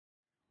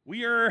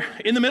We are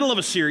in the middle of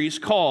a series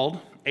called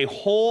A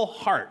Whole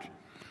Heart.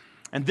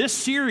 And this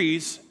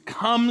series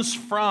comes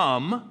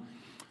from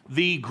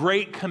the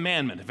Great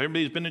Commandment. If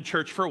everybody's been in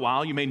church for a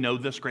while, you may know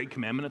this Great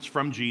Commandment. It's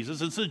from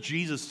Jesus. It's a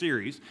Jesus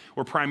series.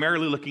 We're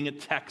primarily looking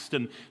at text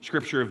and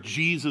scripture of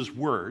Jesus'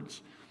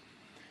 words.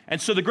 And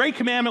so the Great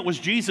Commandment was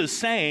Jesus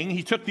saying,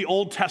 he took the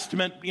Old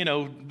Testament,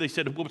 they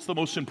said, what's the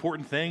most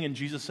important thing? And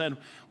Jesus said,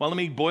 well, let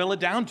me boil it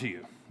down to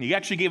you. He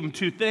actually gave them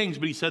two things,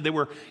 but he said they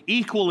were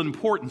equal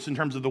importance in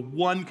terms of the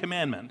one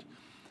commandment.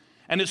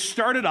 And it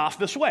started off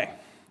this way.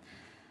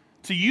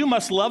 So you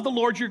must love the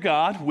Lord your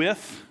God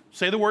with,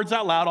 say the words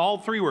out loud, all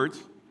three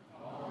words.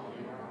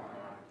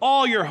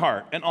 All your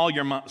heart and all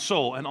your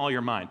soul and all your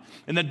mind.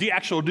 And the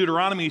actual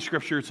Deuteronomy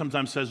scripture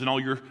sometimes says in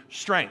all your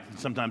strength. And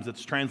sometimes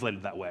it's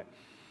translated that way.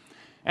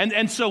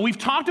 And so we've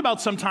talked about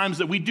sometimes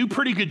that we do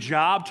pretty good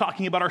job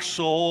talking about our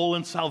soul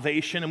and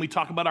salvation, and we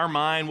talk about our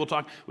mind.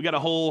 We got a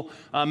whole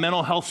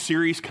mental health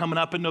series coming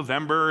up in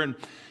November, and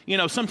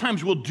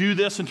sometimes we'll do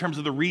this in terms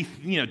of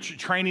the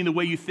training the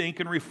way you think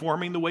and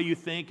reforming the way you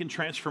think and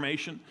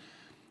transformation.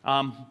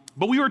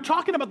 But we were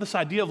talking about this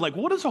idea of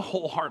what does a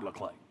whole heart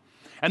look like?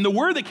 And the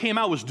word that came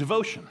out was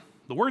devotion.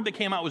 The word that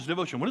came out was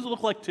devotion. What does it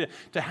look like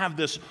to have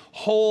this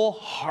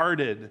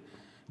wholehearted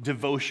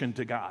devotion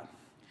to God?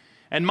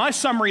 And my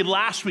summary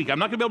last week, I'm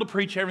not going to be able to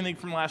preach everything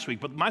from last week,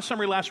 but my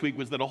summary last week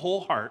was that a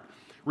whole heart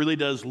really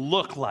does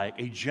look like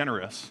a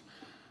generous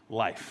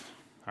life,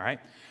 all right?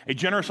 A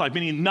generous life,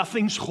 meaning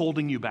nothing's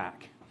holding you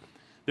back.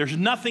 There's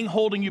nothing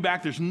holding you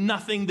back. There's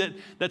nothing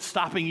that's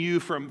stopping you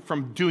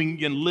from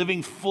doing and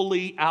living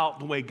fully out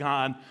the way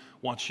God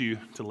wants you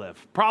to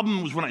live.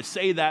 Problem is when I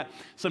say that,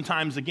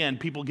 sometimes, again,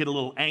 people get a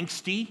little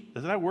angsty.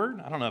 Is that a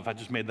word? I don't know if I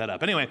just made that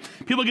up. Anyway,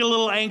 people get a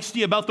little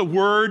angsty about the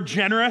word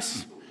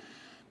generous,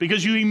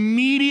 because you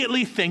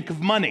immediately think of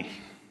money,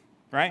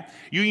 right?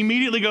 You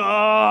immediately go,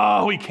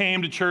 oh, we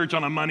came to church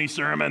on a money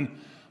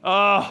sermon.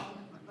 Oh,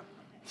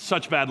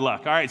 such bad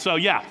luck. All right, so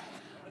yeah,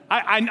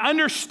 I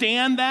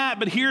understand that,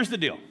 but here's the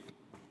deal.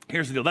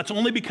 Here's the deal. That's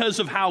only because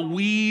of how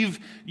we've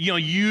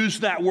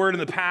used that word in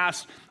the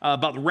past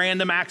about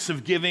random acts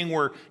of giving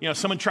where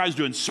someone tries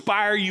to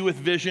inspire you with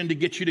vision to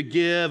get you to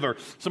give, or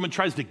someone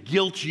tries to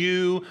guilt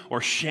you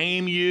or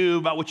shame you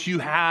about what you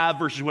have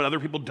versus what other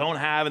people don't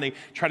have, and they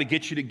try to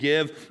get you to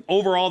give.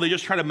 Overall, they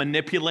just try to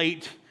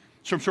manipulate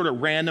some sort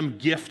of random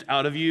gift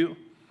out of you.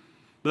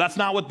 But that's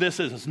not what this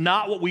is. It's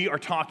not what we are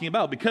talking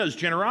about, because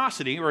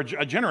generosity or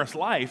a generous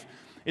life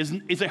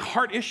is a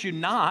heart issue,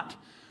 not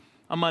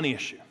a money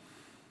issue.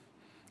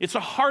 It's a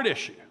heart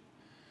issue,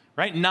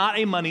 right? Not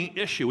a money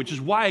issue, which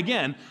is why,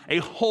 again, a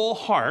whole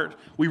heart,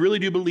 we really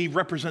do believe,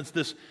 represents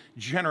this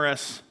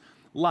generous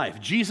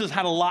life. Jesus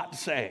had a lot to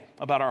say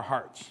about our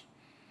hearts.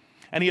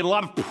 And he had a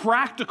lot of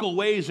practical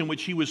ways in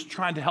which he was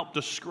trying to help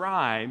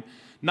describe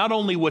not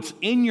only what's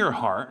in your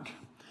heart,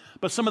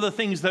 but some of the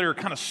things that are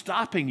kind of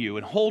stopping you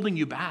and holding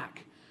you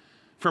back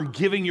from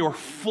giving your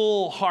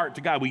full heart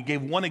to God. We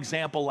gave one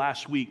example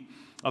last week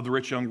of the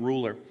rich young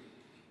ruler.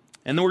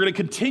 And then we're going to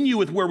continue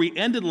with where we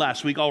ended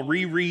last week. I'll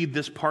reread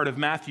this part of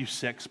Matthew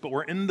 6, but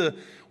we're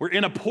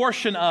in a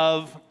portion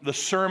of the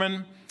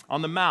Sermon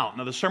on the Mount.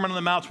 Now, the Sermon on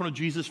the Mount is one of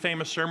Jesus'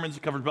 famous sermons.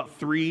 It covers about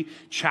 3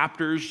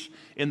 chapters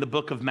in the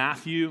book of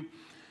Matthew.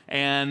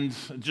 And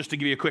just to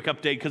give you a quick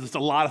update, because it's a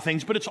lot of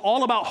things, but it's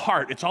all about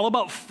heart. It's all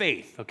about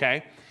faith,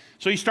 okay?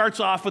 So he starts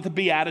off with the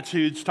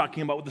Beatitudes,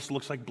 talking about what this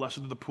looks like. Blessed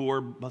are the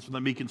poor, blessed are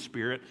the meek in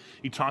spirit.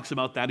 He talks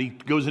about that. He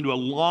goes into a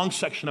long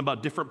section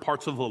about different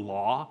parts of the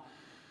law,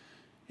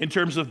 in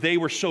terms of they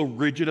were so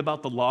rigid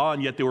about the law,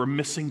 and yet they were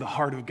missing the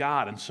heart of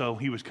God. And so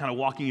he was kind of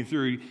walking you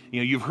through,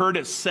 you've heard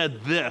it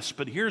said this,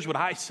 but here's what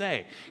I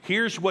say.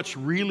 Here's what's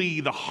really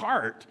the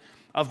heart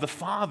of the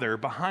Father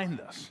behind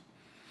this.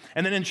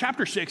 And then in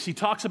chapter 6, he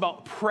talks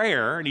about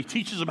prayer, and he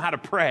teaches them how to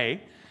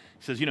pray.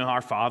 He says,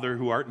 our Father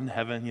who art in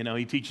heaven,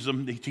 he teaches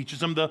them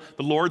the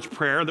Lord's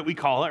Prayer that we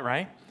call it,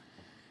 right?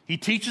 He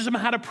teaches them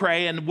how to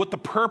pray and what the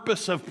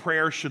purpose of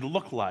prayer should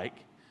look like,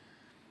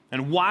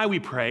 and why we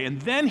pray.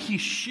 And then he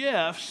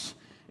shifts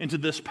into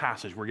this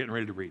passage we're getting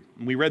ready to read.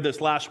 And we read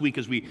this last week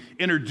as we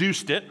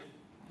introduced it.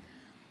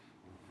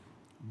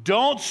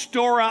 Don't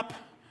store up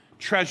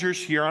treasures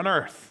here on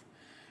earth,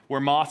 where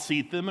moths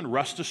eat them and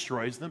rust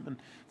destroys them and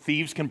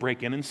thieves can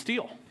break in and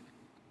steal.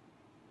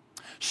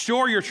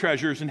 Store your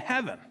treasures in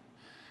heaven,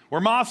 where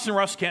moths and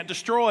rust can't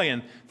destroy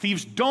and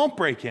thieves don't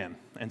break in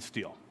and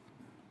steal.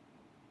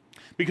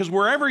 Because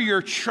wherever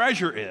your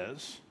treasure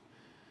is,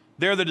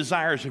 there the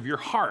desires of your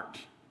heart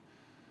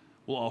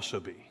will also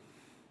be.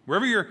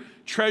 Wherever your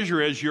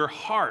treasure is, your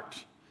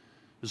heart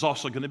is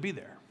also going to be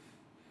there.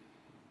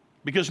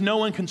 Because no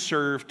one can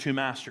serve 2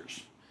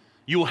 masters.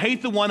 You will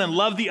hate the one and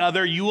love the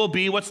other. You will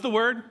be, what's the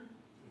word?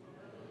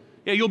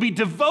 Yeah, you'll be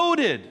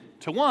devoted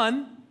to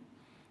one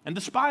and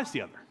despise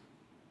the other.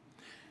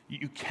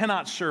 You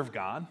cannot serve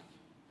God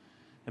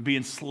and be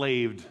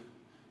enslaved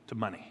to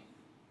money.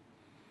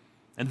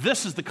 And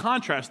this is the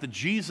contrast that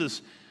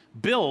Jesus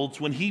builds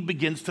when he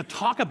begins to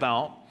talk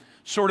about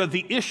sort of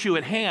the issue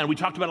at hand. We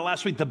talked about it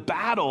last week, the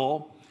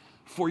battle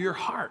for your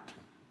heart.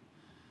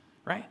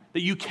 right?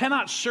 That you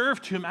cannot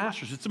serve two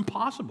masters. It's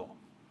impossible.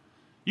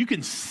 You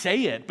can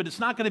say it, but it's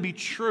not going to be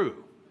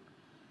true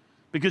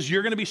because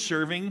you're going to be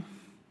serving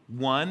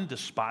one,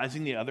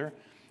 despising the other,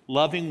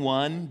 loving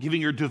one,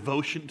 giving your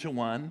devotion to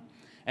one,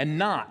 and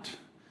not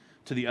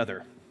to the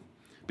other.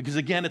 Because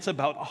again, it's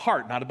about a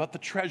heart, not about the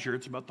treasure,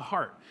 it's about the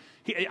heart.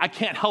 I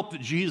can't help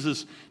that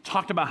Jesus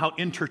talked about how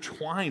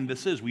intertwined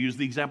this is. We used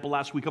the example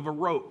last week of a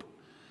rope,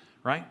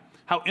 right?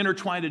 How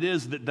intertwined it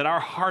is that our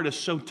heart is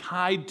so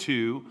tied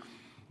to,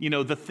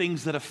 the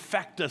things that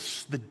affect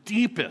us the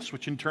deepest,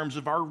 which in terms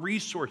of our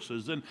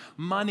resources and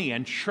money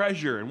and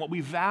treasure and what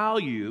we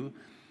value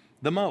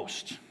the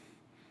most.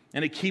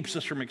 And it keeps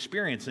us from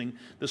experiencing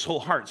this whole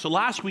heart. So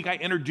last week I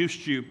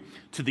introduced you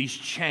to these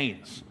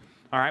chains.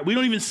 All right, we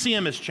don't even see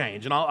them as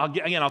chains. And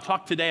I'll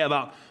talk today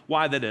about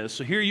why that is.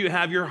 So here you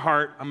have your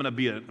heart. I'm going to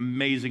be an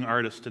amazing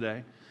artist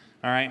today.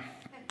 All right,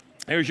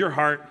 there's your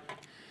heart.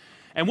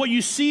 And what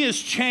you see as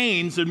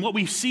chains and what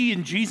we see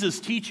in Jesus'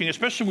 teaching,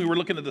 especially when we were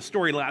looking at the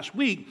story last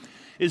week,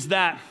 is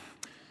that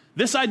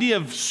this idea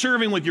of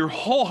serving with your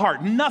whole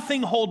heart,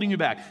 nothing holding you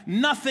back,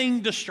 nothing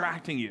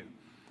distracting you,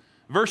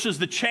 versus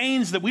the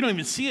chains that we don't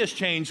even see as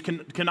chains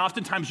can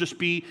oftentimes just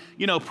be,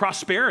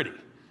 prosperity,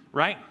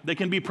 right? They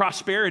can be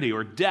prosperity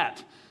or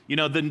debt,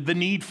 the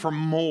need for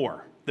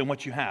more than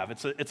what you have.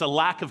 It's a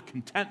lack of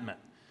contentment.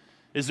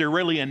 Is there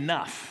really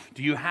enough?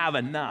 Do you have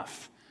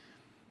enough?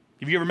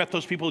 Have you ever met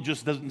those people who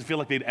just doesn't feel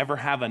like they'd ever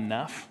have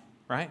enough,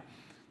 right?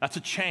 That's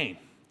a chain.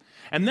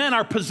 And then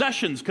our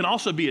possessions can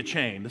also be a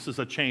chain. This is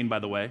a chain, by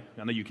the way.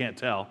 I know you can't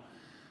tell.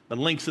 The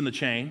links in the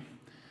chain.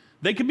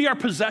 They could be our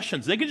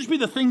possessions. They could just be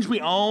the things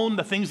we own,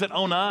 the things that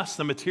own us,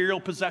 the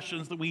material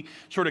possessions that we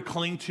sort of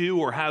cling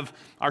to or have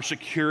our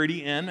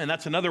security in. And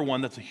that's another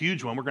one that's a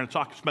huge one. We're going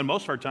to spend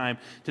most of our time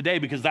today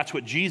because that's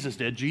what Jesus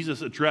did.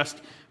 Jesus addressed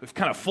with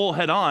kind of full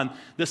head on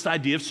this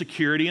idea of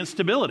security and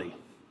stability,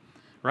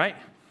 right?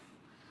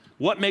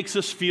 What makes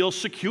us feel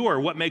secure?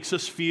 What makes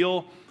us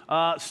feel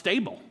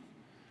stable?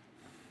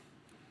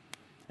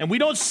 And we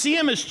don't see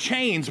them as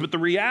chains, but the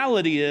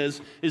reality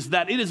is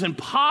that it is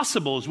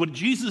impossible, is what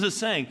Jesus is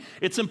saying.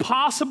 It's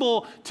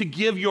impossible to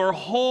give your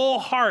whole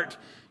heart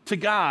to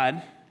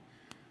God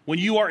when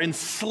you are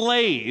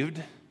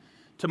enslaved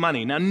to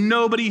money. Now,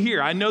 nobody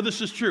here, I know this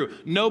is true,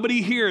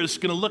 nobody here is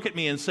going to look at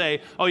me and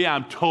say, oh yeah,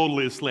 I'm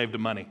totally a slave to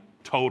money.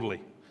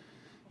 Totally.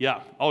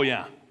 Yeah, oh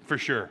yeah, for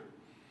sure.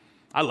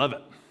 I love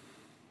it,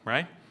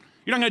 right?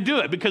 You're not going to do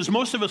it because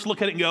most of us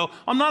look at it and go,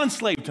 I'm not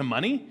enslaved to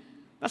money.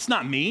 That's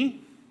not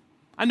me.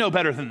 I know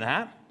better than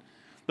that.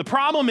 The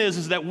problem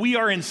is that we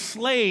are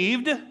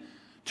enslaved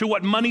to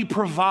what money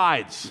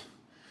provides,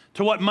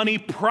 to what money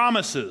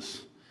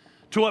promises,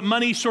 to what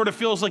money sort of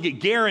feels like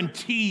it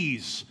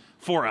guarantees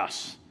for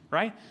us,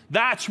 right?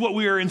 That's what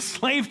we are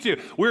enslaved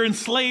to. We're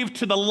enslaved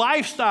to the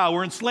lifestyle.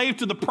 We're enslaved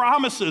to the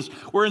promises.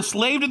 We're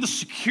enslaved to the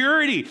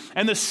security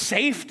and the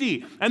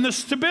safety and the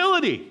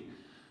stability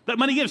that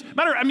money gives.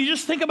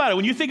 Just think about it.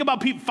 When you think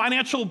about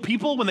financial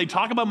people, when they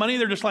talk about money,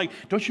 they're just like,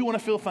 don't you want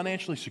to feel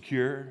financially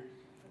secure?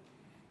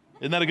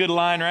 Isn't that a good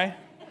line, right?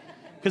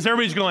 Because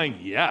everybody's going,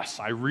 yes,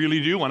 I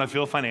really do want to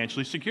feel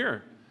financially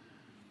secure.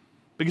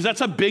 Because that's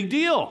a big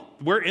deal,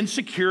 where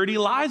insecurity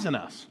lies in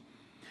us.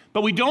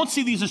 But we don't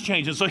see these as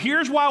changes. So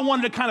here's why I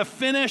wanted to kind of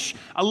finish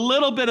a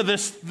little bit of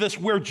this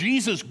where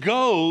Jesus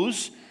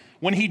goes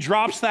when he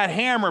drops that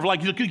hammer of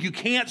like, you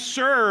can't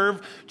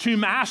serve two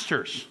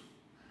masters.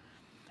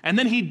 And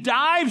then he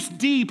dives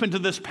deep into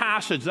this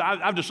passage.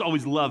 I've just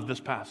always loved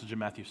this passage in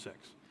Matthew 6.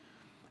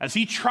 As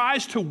he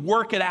tries to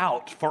work it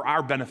out for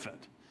our benefit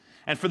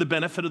and for the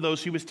benefit of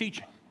those he was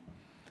teaching.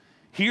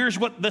 Here's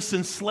what this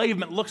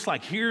enslavement looks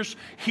like. Here's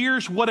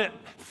what it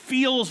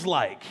feels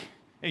like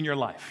in your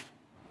life.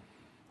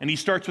 And he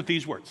starts with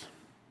these words.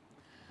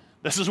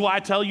 This is why I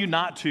tell you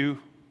not to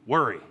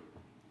worry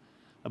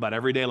about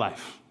everyday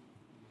life.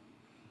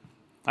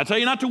 I tell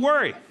you not to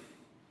worry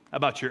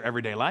about your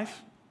everyday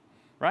life,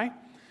 right?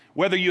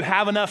 Whether you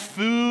have enough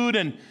food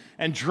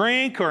and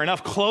drink or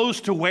enough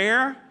clothes to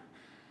wear.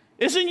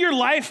 Isn't your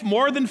life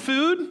more than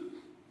food?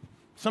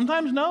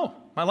 Sometimes no.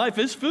 My life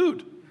is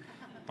food.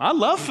 I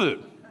love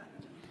food.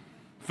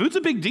 Food's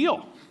a big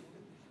deal.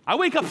 I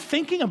wake up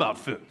thinking about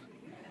food.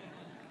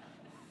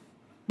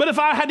 But if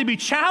I had to be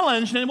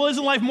challenged, and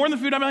isn't life more than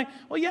food? I'm like,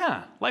 well,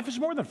 yeah, life is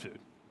more than food.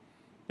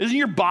 Isn't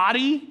your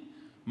body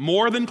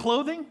more than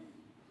clothing?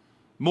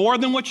 More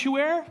than what you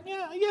wear?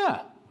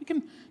 Yeah.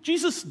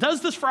 Jesus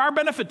does this for our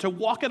benefit to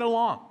walk it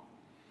along.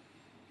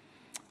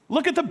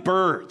 Look at the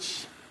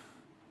birds.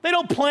 They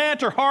don't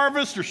plant or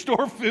harvest or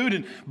store food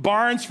in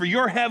barns, for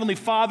your heavenly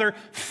Father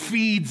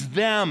feeds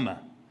them.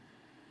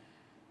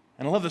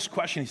 And I love this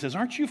question. He says,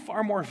 aren't you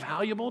far more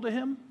valuable to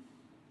him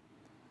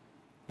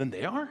than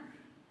they are?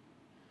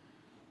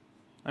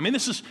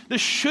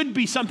 This should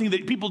be something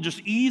that people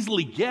just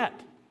easily get.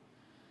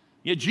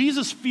 Yet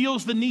Jesus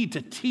feels the need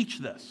to teach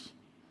this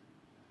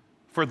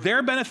for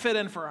their benefit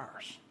and for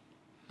ours.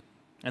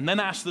 And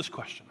then ask this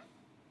question.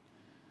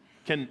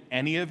 Can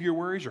any of your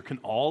worries or can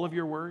all of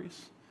your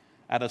worries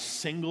add a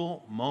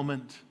single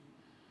moment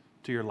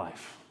to your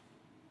life?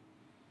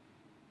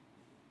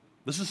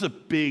 This is a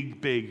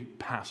big, big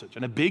passage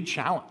and a big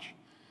challenge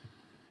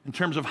in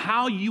terms of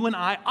how you and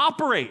I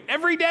operate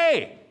every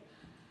day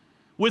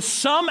with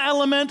some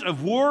element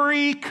of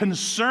worry,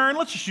 concern.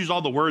 Let's just use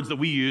all the words that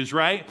we use,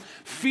 right?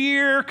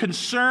 Fear,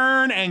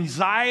 concern,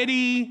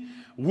 anxiety,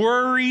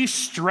 worry,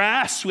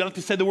 stress. We like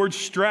to say the word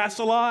stress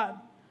a lot.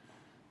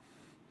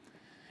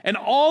 And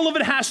all of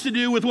it has to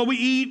do with what we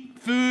eat,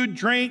 food,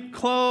 drink,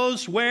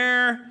 clothes,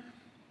 wear,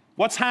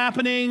 what's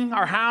happening,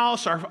 our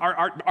house,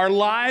 our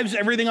lives,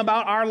 everything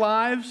about our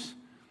lives.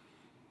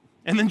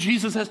 And then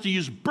Jesus has to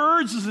use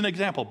birds as an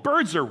example.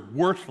 Birds are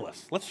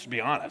worthless. Let's just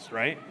be honest,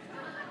 right?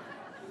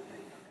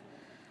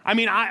 I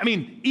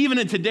mean, even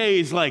in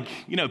today's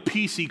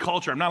PC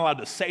culture, I'm not allowed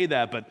to say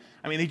that, but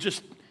I mean, they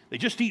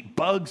just eat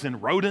bugs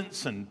and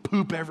rodents and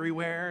poop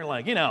everywhere.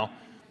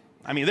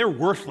 They're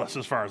worthless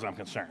as far as I'm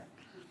concerned.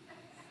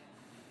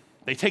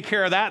 They take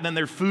care of that, and then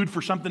they're food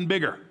for something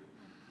bigger,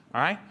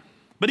 all right?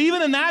 But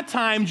even in that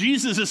time,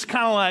 Jesus is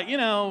kind of like,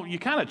 you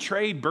kind of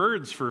trade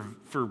birds for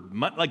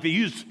money. Like they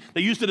used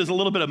it as a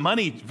little bit of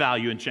money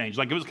value and change.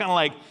 Like it was kind of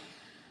like,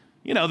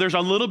 there's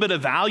a little bit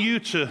of value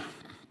to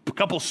a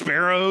couple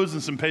sparrows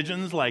and some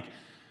pigeons. Like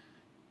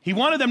he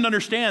wanted them to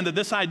understand that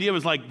this idea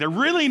was like, they're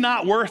really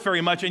not worth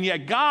very much, and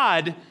yet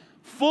God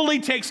fully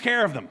takes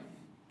care of them,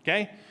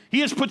 okay? He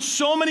has put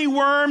so many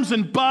worms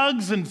and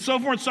bugs and so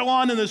forth and so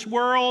on in this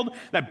world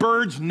that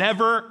birds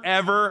never,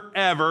 ever,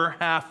 ever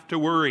have to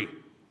worry.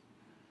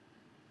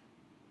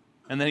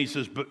 And then he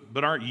says,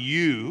 but aren't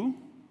you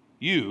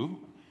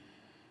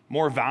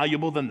more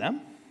valuable than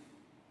them?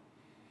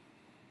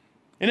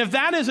 And if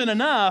that isn't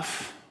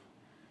enough,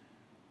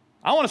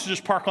 I want us to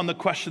just park on the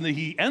question that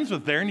he ends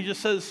with there, and he just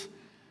says,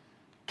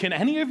 can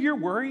any of your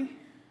worry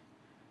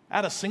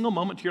add a single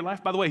moment to your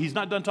life? By the way, he's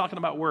not done talking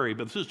about worry,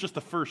 but this is just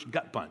the first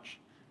gut punch.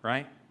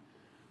 Right?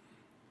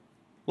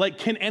 Like,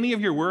 can any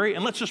of your worry,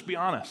 and let's just be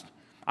honest,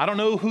 I don't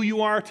know who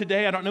you are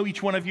today, I don't know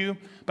each one of you,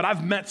 but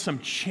I've met some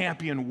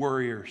champion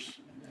worriers,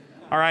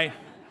 all right?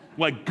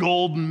 Like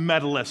gold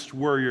medalist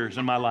warriors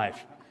in my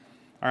life,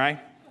 all right?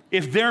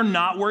 If they're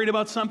not worried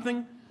about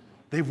something,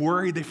 they've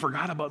worried they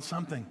forgot about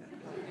something.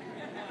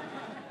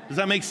 Does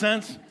that make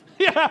sense?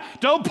 Yeah,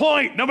 don't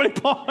point, nobody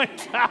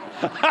point.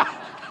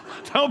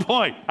 Don't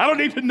point, I don't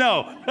need to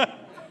know.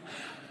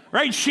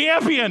 Right?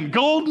 Champion,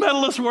 gold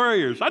medalist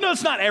warriors. I know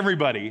it's not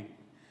everybody,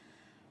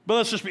 but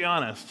let's just be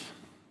honest.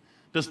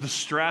 Does the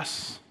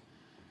stress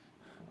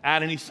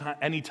add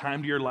any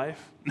time to your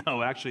life?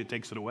 No, actually, it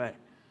takes it away.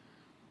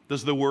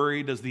 Does the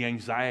worry, does the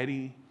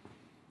anxiety,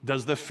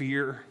 does the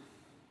fear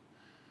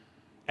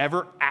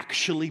ever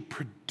actually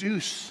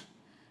produce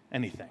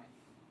anything?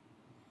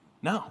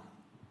 No.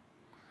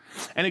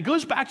 And it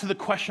goes back to the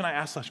question I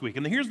asked last week.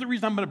 And here's the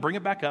reason I'm going to bring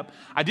it back up.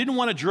 I didn't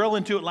want to drill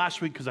into it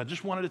last week because I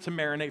just wanted it to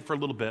marinate for a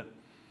little bit,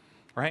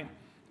 right?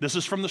 This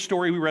is from the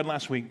story we read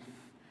last week.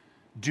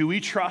 Do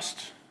we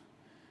trust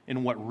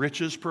in what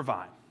riches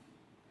provide?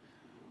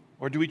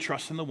 Or do we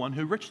trust in the one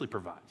who richly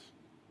provides?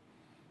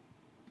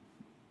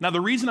 Now,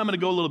 the reason I'm going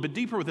to go a little bit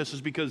deeper with this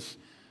is because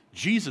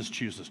Jesus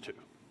chooses to.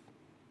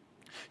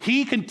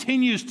 He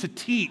continues to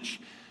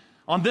teach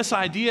on this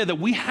idea that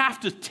we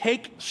have to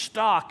take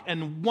stock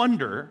and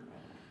wonder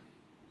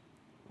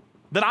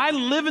that I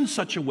live in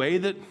such a way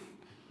that,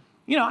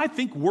 I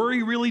think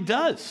worry really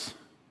does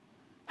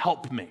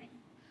help me.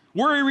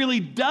 Worry really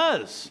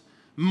does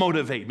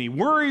motivate me.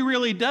 Worry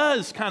really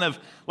does kind of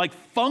like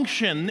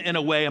function in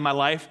a way in my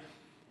life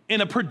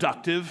in a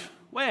productive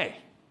way.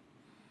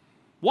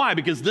 Why?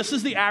 Because this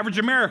is the average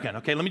American.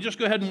 Okay, let me just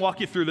go ahead and walk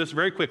you through this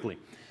very quickly.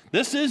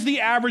 This is the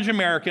average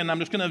American. I'm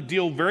just going to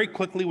deal very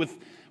quickly with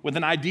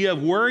an idea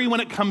of worry when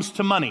it comes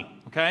to money,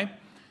 okay?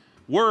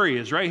 Worry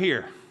is right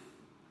here,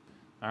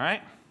 all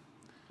right?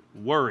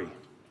 Worry.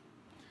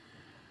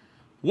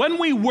 When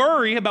we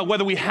worry about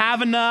whether we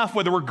have enough,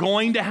 whether we're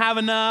going to have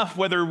enough,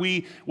 whether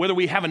we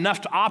have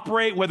enough to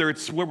operate, whether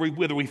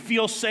we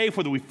feel safe,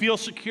 whether we feel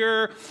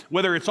secure,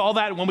 whether it's all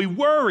that, when we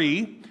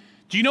worry,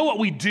 do you know what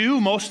we do,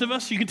 most of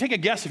us? You can take a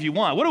guess if you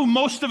want. What do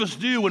most of us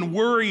do when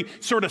worry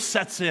sort of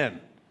sets in? Do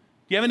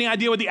you have any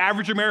idea what the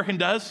average American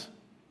does?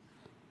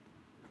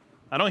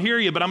 I don't hear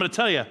you, but I'm going to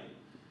tell you.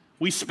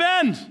 We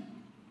spend.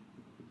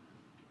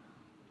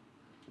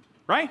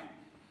 Right?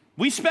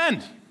 We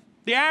spend.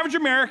 The average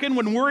American,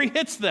 when worry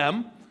hits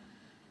them,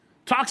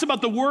 talks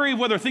about the worry of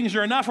whether things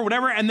are enough or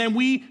whatever, and then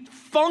we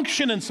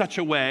function in such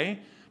a way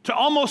to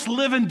almost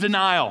live in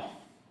denial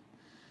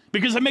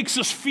because it makes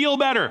us feel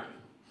better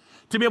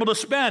to be able to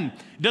spend.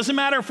 It doesn't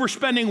matter if we're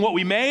spending what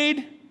we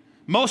made.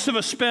 Most of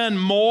us spend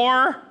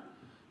more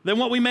than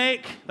what we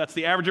make. That's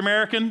the average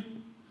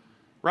American,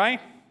 right?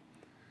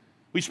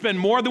 We spend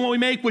more than what we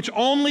make, which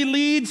only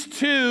leads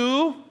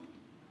to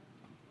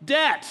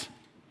debt.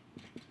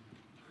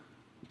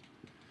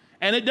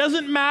 And it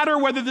doesn't matter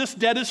whether this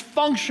debt is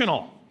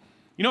functional.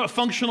 You know what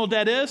functional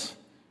debt is?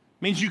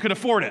 It means you can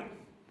afford it,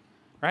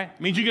 right?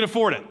 It means you can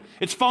afford it.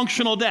 It's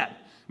functional debt,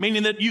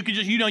 meaning that you can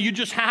just, you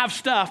just have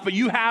stuff, but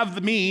you have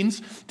the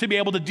means to be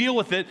able to deal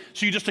with it,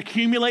 so you just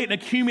accumulate and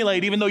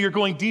accumulate even though you're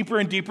going deeper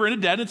and deeper into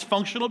debt. It's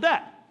functional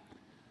debt.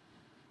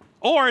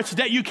 or it's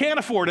debt you can't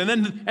afford.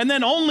 And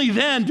then only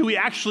then do we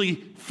actually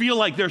feel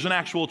like there's an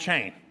actual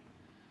chain,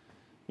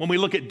 when we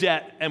look at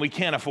debt and we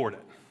can't afford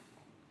it.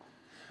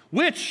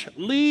 Which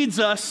leads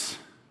us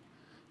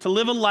to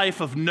live a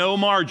life of no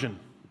margin.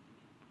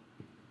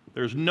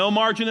 There's no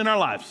margin in our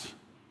lives.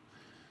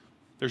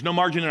 There's no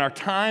margin in our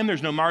time.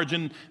 There's no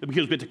margin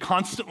because we have to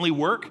constantly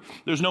work.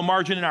 There's no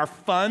margin in our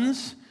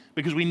funds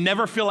because we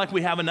never feel like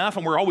we have enough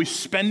and we're always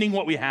spending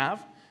what we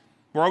have.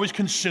 We're always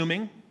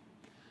consuming.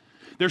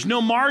 There's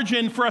no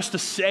margin for us to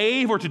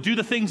save or to do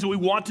the things that we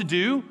want to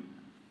do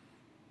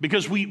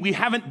because we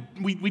haven't,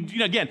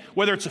 again,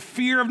 whether it's a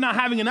fear of not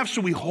having enough,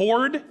 so we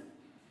hoard,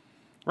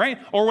 right?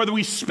 Or whether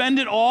we spend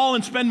it all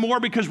and spend more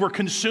because we're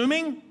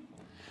consuming.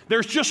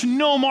 There's just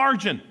no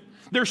margin.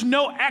 There's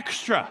no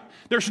extra.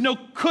 There's no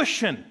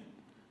cushion.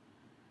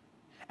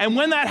 And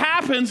when that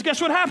happens,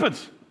 guess what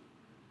happens?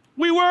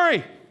 We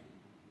worry.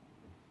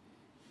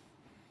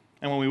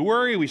 And when we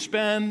worry, we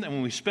spend. And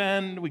when we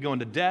spend, we go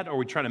into debt or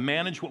we try to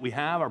manage what we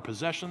have, our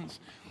possessions.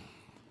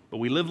 But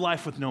we live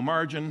life with no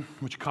margin,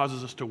 which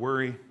causes us to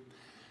worry.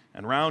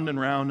 And round and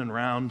round and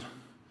round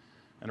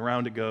and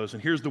round it goes.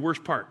 And here's the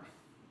worst part.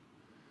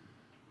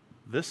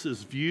 This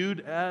is viewed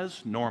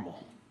as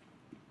normal.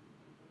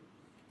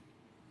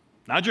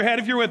 Nod your head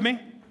if you're with me.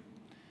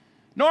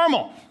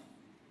 Normal.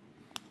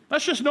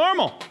 That's just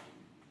normal.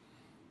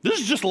 This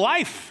is just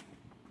life.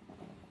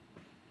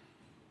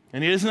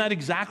 And isn't that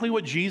exactly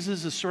what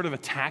Jesus is sort of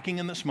attacking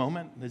in this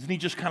moment? Isn't he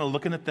just kind of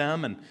looking at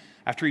them, and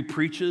after he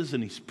preaches,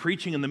 and he's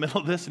preaching in the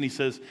middle of this, and he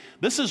says,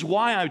 this is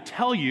why I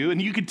tell you,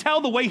 and you can tell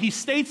the way he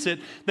states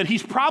it, that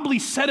he's probably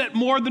said it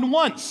more than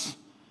once,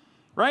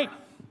 right?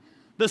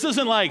 This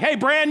isn't like, hey,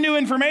 brand new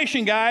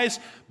information, guys.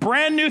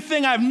 Brand new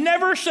thing I've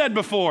never said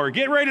before.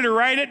 Get ready to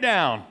write it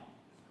down.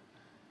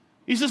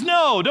 He says,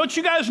 no, don't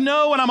you guys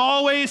know what I'm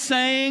always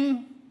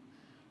saying?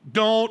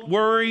 Don't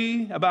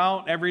worry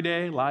about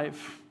everyday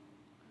life.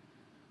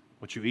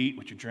 What you eat,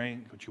 what you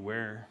drink, what you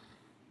wear.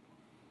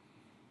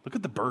 Look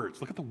at the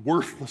birds. Look at the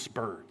worthless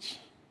birds.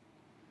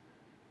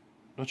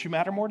 Don't you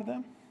matter more to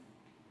them?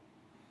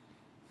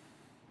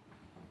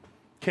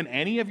 Can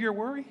any of your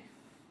worry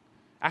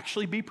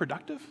actually be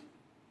productive?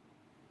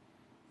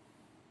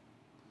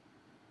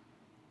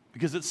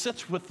 Because it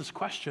sits with this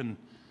question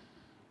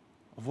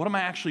of what am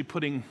I actually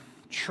putting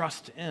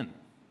trust in?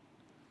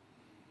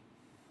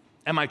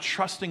 Am I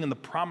trusting in the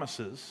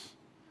promises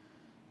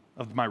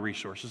of my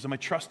resources? Am I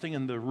trusting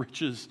in the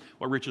riches,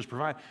 what riches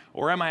provide?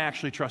 Or am I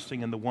actually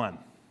trusting in the one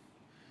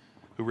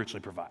who richly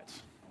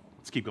provides?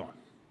 Let's keep going.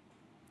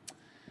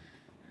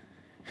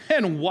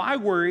 And why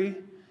worry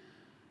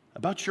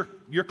about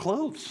your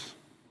clothes?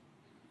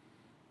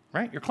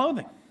 Right? Your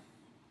clothing.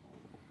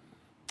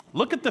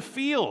 Look at the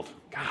field.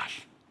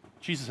 Gosh,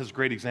 Jesus has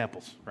great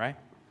examples, right?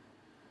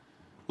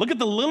 Look at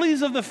the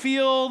lilies of the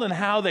field and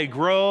how they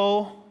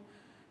grow.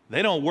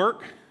 They don't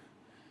work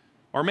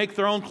or make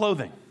their own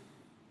clothing.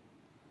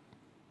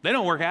 They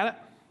don't work at it.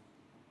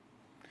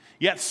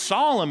 Yet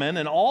Solomon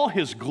in all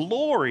his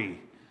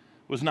glory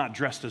was not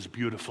dressed as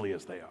beautifully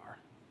as they are.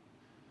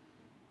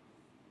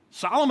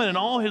 Solomon in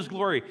all his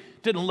glory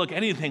didn't look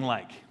anything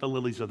like the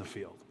lilies of the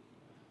field.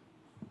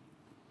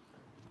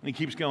 And he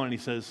keeps going and he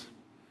says,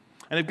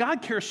 and if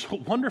God cares so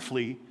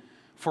wonderfully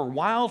for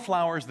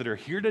wildflowers that are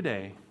here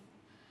today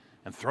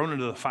and thrown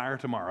into the fire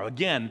tomorrow.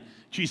 Again,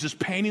 Jesus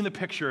painting the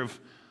picture of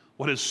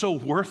what is so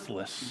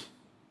worthless,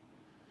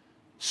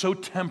 so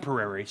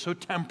temporary, so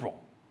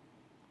temporal.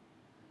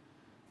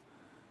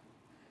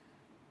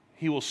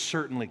 He will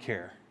certainly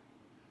care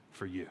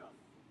for you.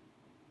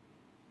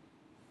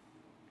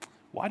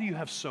 Why do you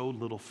have so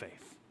little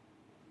faith?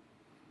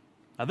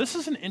 Now, this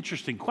is an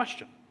interesting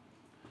question.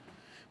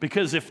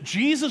 Because if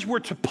Jesus were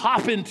to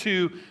pop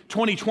into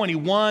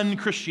 2021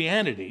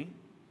 Christianity,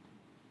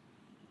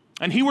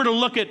 and he were to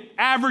look at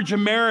average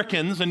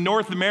Americans and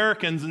North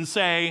Americans and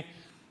say,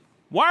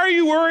 why are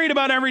you worried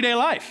about everyday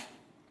life?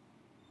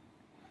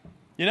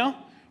 You know,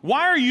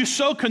 why are you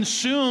so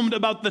consumed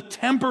about the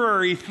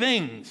temporary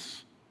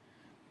things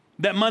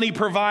that money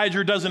provides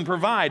or doesn't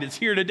provide? It's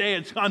here today,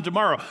 it's gone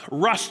tomorrow.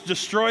 Rust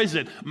destroys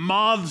it.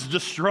 Moths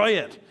destroy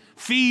it.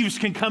 Thieves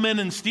can come in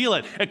and steal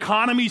it.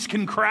 Economies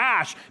can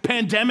crash.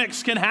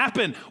 Pandemics can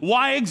happen.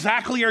 Why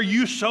exactly are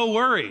you so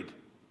worried?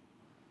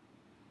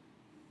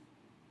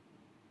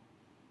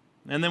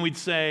 And then we'd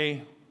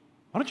say,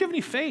 why don't you have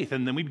any faith?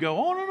 And then we'd go,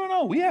 oh,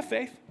 no, we have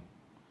faith.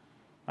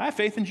 I have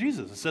faith in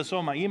Jesus. It says so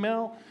on my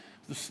email,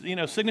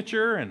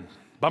 signature and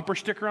bumper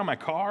sticker on my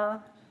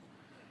car.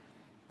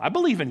 I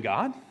believe in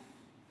God.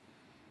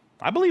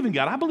 I believe in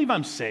God. I believe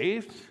I'm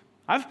saved.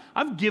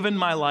 I've given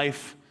my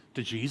life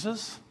to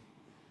Jesus.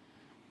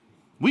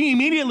 We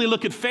immediately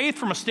look at faith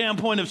from a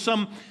standpoint of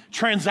some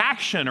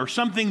transaction or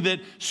something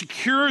that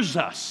secures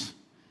us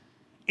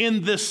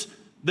in this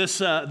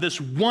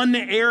one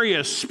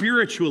area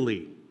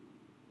spiritually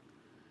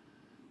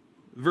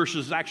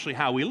versus actually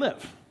how we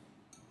live.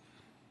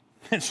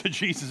 And so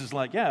Jesus is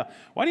like, yeah,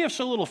 why do you have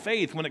so little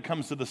faith when it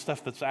comes to the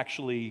stuff that's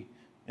actually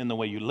in the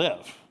way you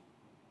live?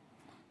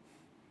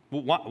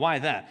 Well, why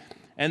that?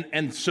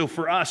 And so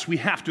for us, we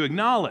have to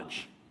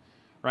acknowledge,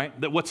 right,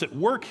 that what's at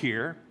work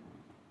here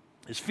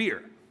is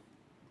fear.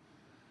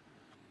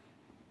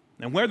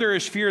 And where there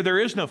is fear, there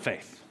is no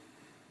faith.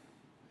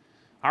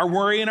 Our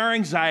worry and our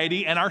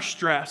anxiety and our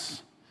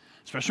stress,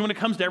 especially when it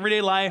comes to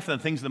everyday life and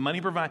the things that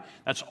money provides,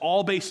 that's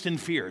all based in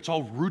fear. It's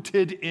all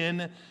rooted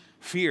in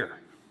fear.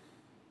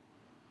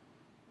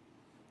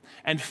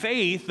 And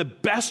faith, the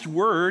best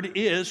word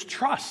is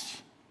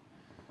trust.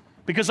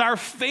 Because our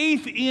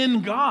faith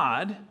in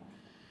God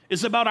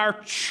is about our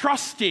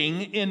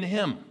trusting in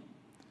Him.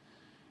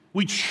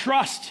 We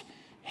trust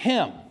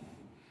Him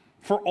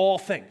for all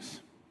things.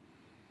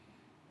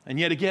 And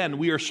yet again,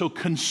 we are so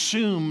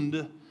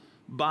consumed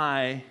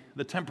by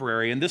the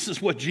temporary. And this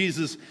is what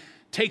Jesus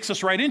takes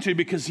us right into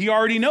because He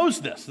already knows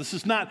this. This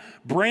is not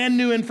brand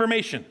new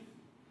information.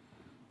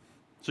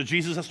 So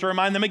Jesus has to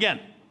remind them again.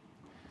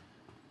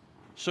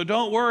 So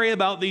don't worry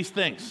about these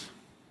things.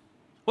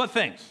 What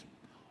things?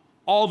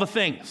 All the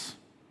things.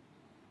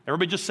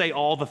 Everybody just say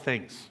all the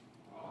things.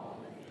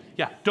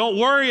 Yeah, don't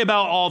worry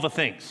about all the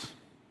things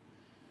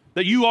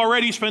that you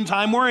already spend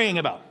time worrying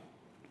about.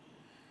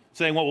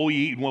 Saying what will we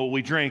eat and what will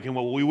we drink and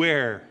what will we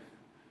wear.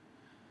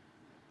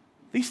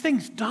 These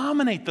things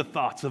dominate the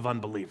thoughts of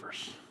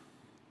unbelievers.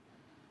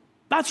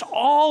 That's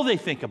all they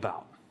think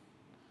about.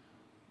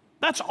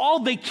 That's all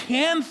they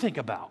can think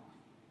about.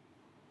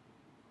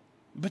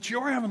 But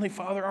your Heavenly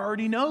Father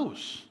already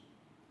knows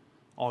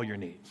all your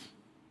needs.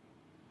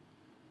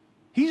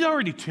 He's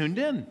already tuned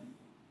in.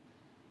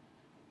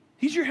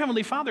 He's your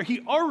Heavenly Father.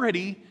 He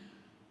already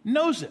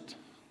knows it.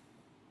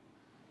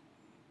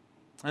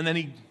 And then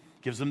He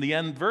gives them the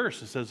end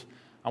verse. It says,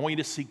 I want you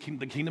to seek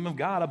the kingdom of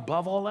God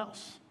above all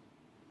else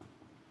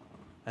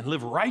and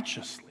live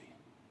righteously.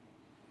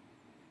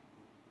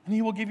 And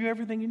He will give you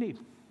everything you need.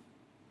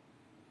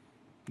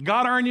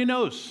 God already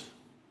knows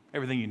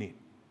everything you need.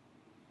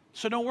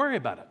 So don't worry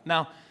about it.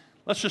 Now,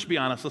 let's just be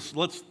honest.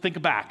 Let's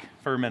think back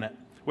for a minute.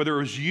 Whether it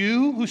was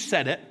you who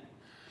said it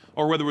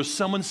or whether it was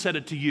someone said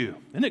it to you.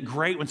 Isn't it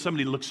great when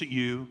somebody looks at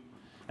you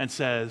and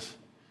says,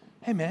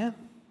 hey man,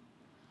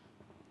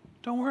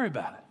 don't worry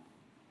about it.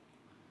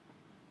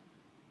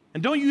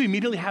 And don't you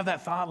immediately have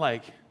that thought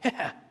like,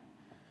 yeah,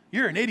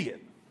 you're an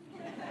idiot.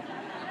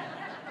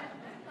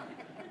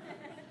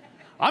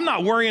 I'm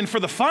not worrying for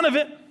the fun of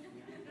it.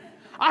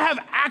 I have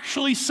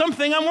actually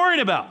something I'm worried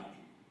about.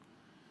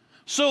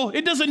 So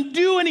it doesn't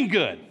do any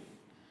good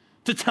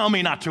to tell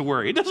me not to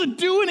worry. It doesn't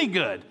do any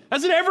good.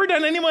 Has it ever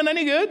done anyone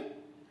any good?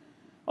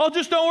 Oh,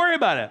 just don't worry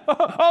about it.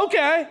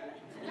 Okay.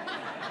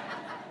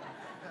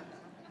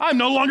 I'm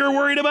no longer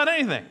worried about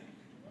anything.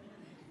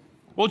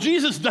 Well,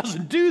 Jesus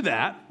doesn't do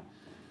that.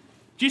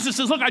 Jesus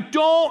says, look, I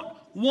don't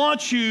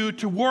want you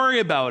to worry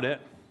about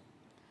it.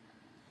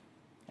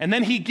 And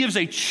then He gives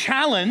a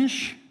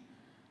challenge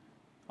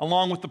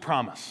along with the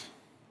promise.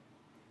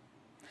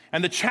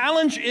 And the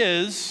challenge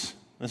is,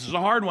 this is a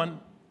hard one,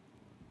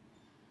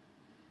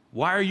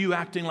 why are you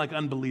acting like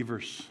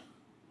unbelievers?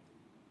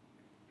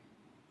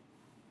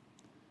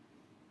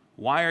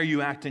 Why are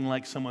you acting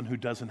like someone who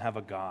doesn't have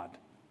a God?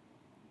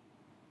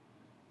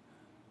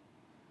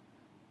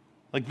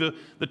 Like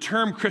the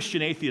term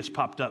Christian atheist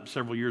popped up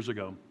several years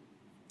ago.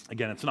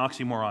 Again, it's an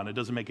oxymoron. It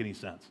doesn't make any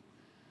sense.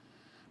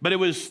 But it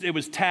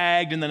was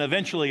tagged, and then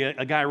eventually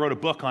a guy wrote a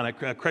book on it.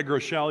 Craig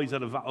Rochelle, he's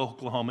out of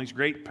Oklahoma. He's a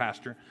great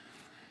pastor.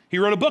 He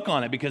wrote a book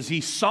on it because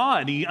he saw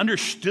it. He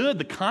understood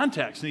the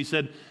context. And he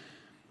said,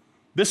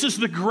 this is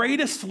the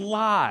greatest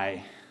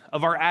lie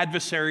of our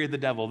adversary, the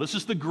devil. This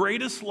is the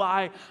greatest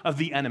lie of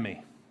the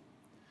enemy.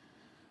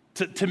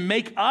 To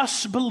make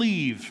us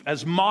believe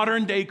as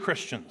modern day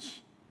Christians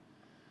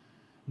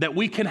that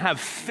we can have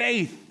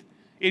faith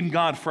in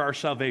God for our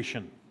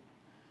salvation,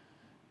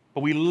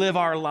 but we live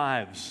our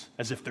lives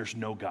as if there's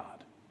no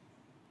God.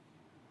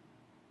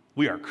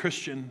 We are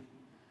Christian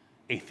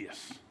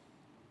atheists.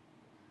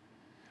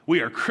 We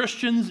are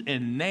Christians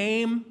in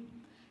name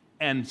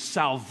and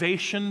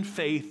salvation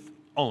faith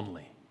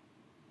only.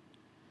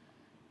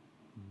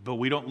 But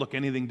we don't look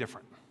anything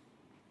different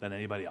than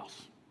anybody else.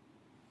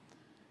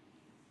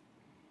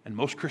 And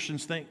most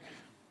Christians think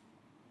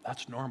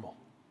that's normal.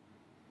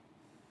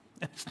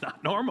 It's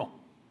not normal.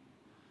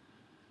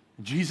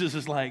 Jesus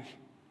is like,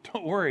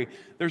 don't worry.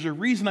 There's a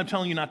reason I'm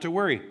telling you not to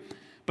worry.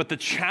 But the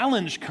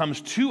challenge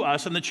comes to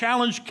us, and the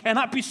challenge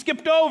cannot be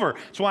skipped over.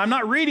 So I'm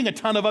not reading a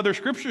ton of other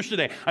scriptures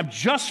today. I'm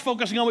just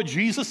focusing on what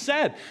Jesus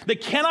said.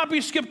 That cannot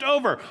be skipped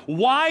over.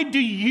 Why do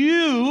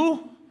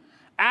you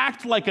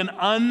act like an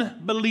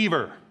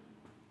unbeliever?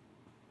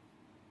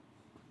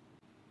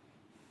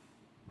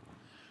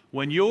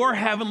 When your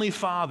Heavenly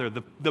Father,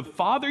 the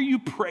Father you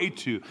pray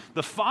to,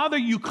 the Father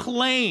you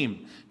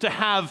claim to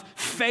have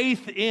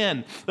faith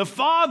in, the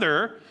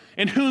Father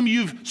in whom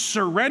you've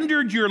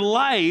surrendered your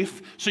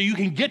life so you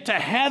can get to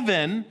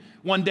heaven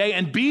one day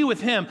and be with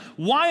Him,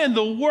 why in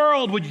the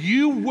world would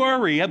you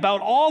worry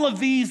about all of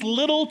these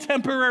little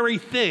temporary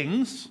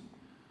things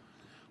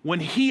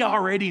when He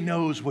already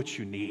knows what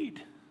you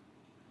need?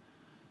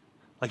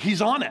 Like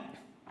He's on it.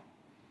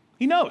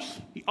 He knows.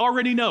 He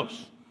already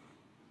knows.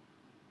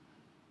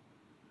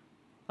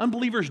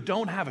 Unbelievers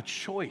don't have a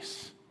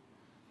choice.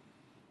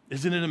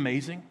 Isn't it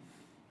amazing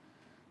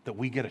that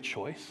we get a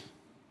choice?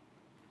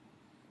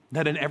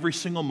 That in every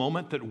single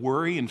moment that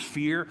worry and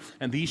fear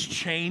and these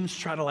chains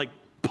try to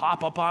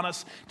pop up on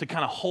us to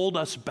kind of hold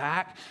us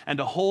back and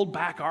to hold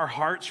back our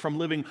hearts from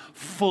living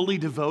fully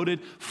devoted,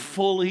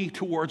 fully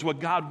towards what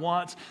God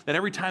wants, that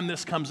every time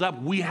this comes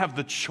up, we have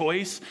the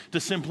choice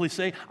to simply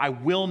say, I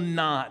will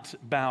not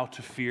bow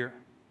to fear.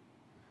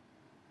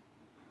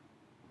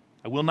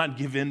 I will not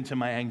give in to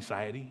my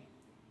anxiety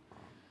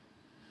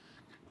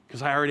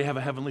because I already have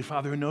a Heavenly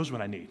Father who knows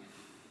what I need.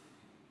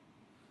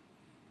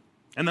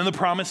 And then the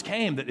promise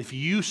came that if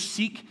you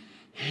seek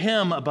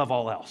Him above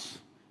all else,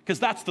 because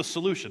that's the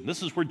solution.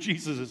 This is where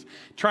Jesus is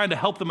trying to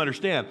help them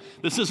understand.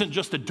 This isn't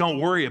just a don't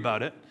worry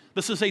about it.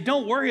 This is a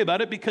don't worry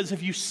about it because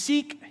if you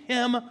seek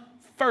Him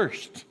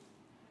first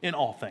in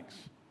all things,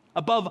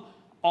 above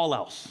all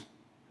else,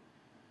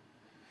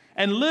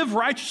 and live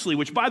righteously,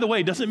 which, by the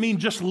way, doesn't mean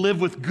just live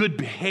with good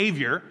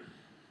behavior.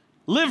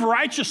 Live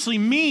righteously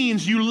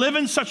means you live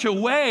in such a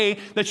way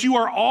that you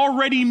are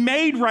already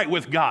made right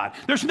with God.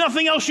 There's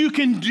nothing else you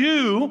can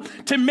do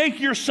to make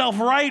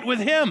yourself right with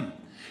Him.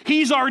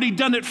 He's already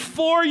done it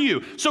for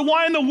you. So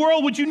why in the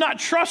world would you not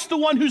trust the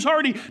one who's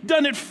already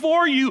done it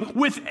for you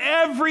with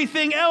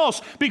everything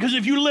else? Because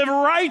if you live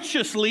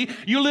righteously,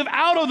 you live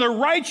out of the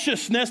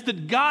righteousness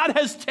that God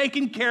has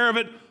taken care of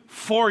it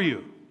for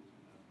you.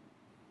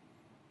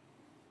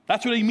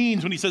 That's what He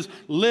means when He says,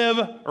 live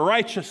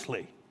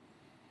righteously.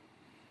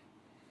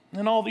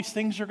 And all these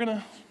things are going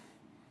to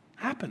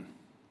happen.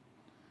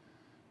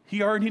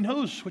 He already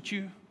knows what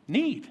you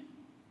need.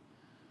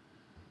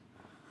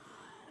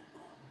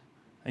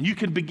 And you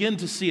can begin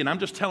to see, and I'm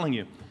just telling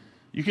you,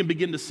 you can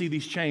begin to see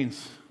these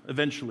chains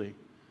eventually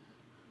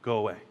go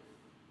away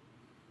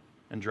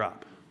and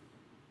drop.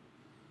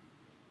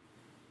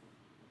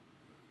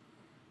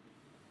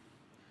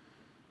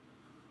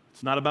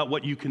 It's not about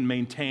what you can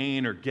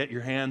maintain or get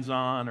your hands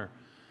on or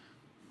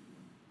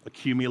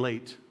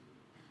accumulate.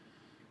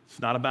 It's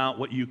not about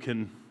what you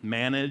can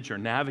manage or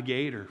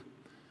navigate or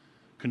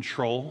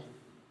control.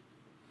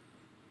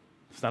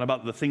 It's not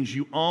about the things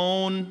you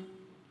own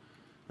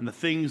and the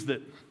things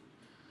that,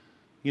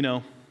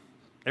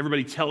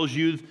 everybody tells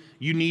you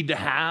you need to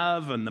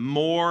have, and the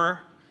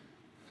more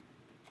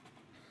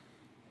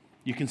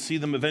you can see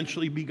them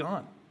eventually be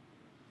gone.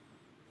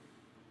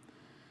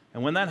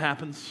 And when that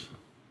happens,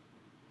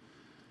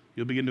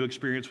 you'll begin to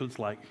experience what it's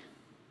like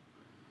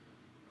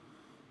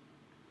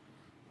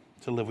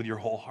to live with your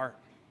whole heart,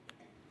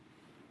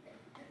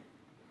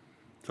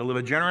 to live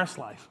a generous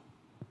life.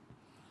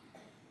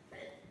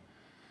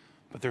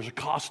 But there's a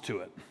cost to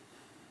it.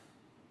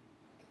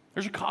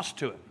 There's a cost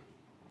to it.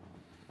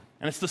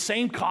 And it's the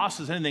same cost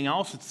as anything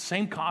else. It's the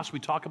same cost we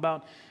talk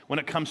about when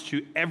it comes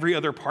to every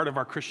other part of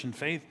our Christian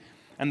faith.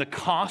 And the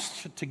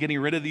cost to getting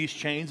rid of these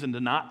chains and to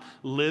not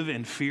live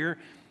in fear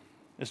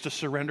is to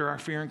surrender our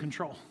fear and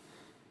control.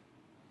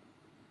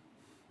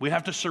 We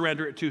have to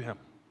surrender it to Him.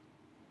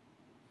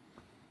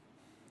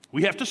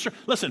 We have to,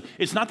 listen,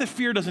 it's not that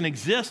fear doesn't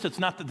exist. It's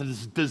not that the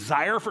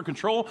desire for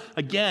control.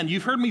 Again,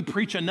 you've heard me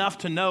preach enough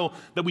to know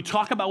that we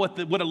talk about what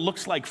it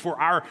looks like for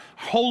our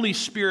Holy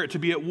Spirit to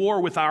be at war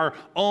with our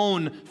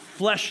own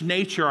flesh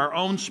nature, our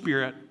own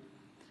spirit,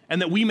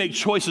 and that we make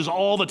choices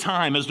all the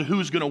time as to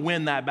who's going to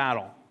win that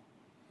battle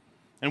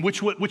and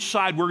which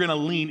side we're going to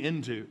lean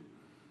into.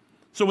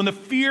 So when the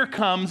fear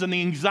comes and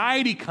the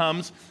anxiety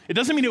comes, it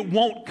doesn't mean it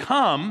won't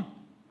come.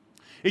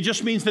 It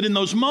just means that in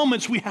those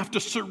moments we have to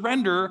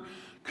surrender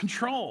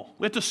control.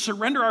 We have to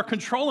surrender our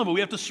control of it.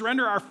 We have to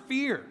surrender our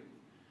fear.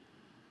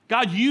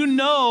 God, you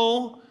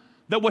know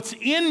that what's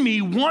in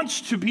me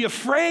wants to be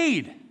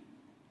afraid.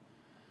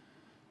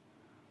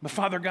 But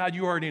Father God,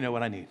 you already know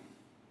what I need.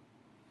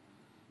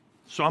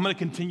 So I'm going to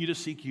continue to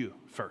seek you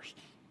first.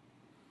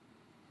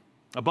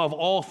 Above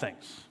all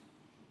things.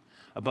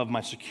 Above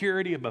my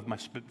security, above my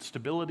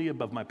stability,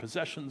 above my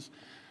possessions,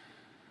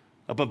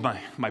 above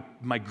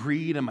my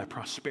greed and my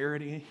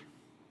prosperity.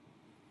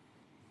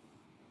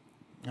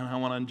 And I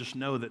want to just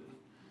know that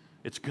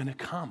it's going to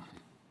come.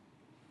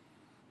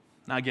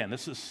 Now, again,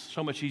 this is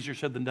so much easier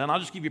said than done. I'll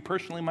just give you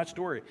personally my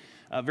story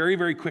very,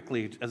 very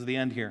quickly as the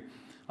end here.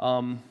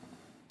 The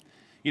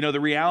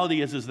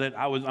reality is that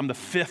I'm the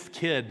fifth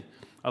kid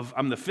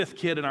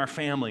in our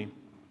family.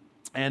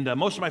 And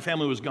most of my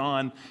family was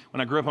gone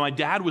when I grew up. And my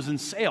dad was in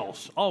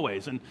sales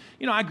always. And,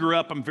 I grew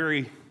up, I'm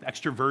very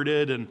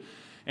extroverted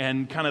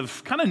and kind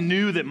of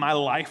knew that my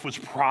life was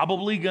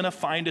probably going to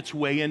find its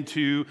way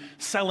into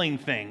selling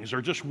things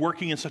or just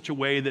working in such a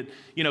way that,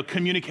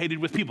 communicated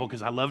with people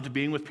because I loved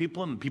being with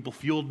people and people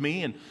fueled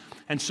me.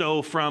 And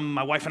so from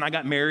my wife and I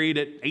got married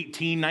at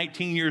 18,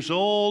 19 years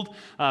old,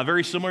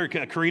 very similar.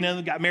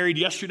 Karina got married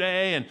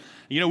yesterday and,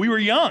 we were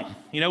young.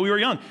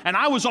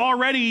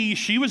 And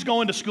she was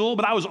going to school,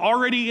 but I was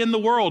already in the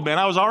world, man.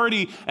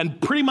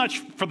 And pretty much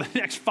for the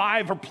next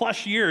 5 or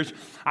plus years,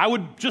 I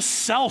would just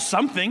sell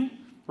something.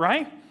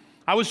 Right?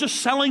 I was just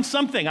selling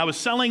something. I was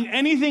selling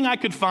anything I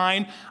could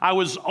find. I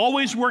was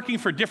always working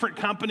for different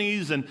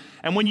companies. And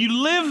when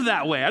you live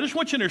that way, I just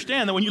want you to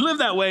understand that when you live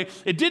that way,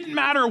 it didn't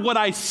matter what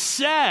I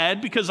said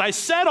because I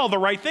said all the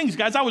right things.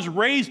 Guys, I was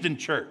raised in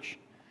church.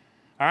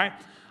 All right?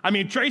 I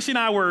mean, Tracy and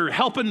I were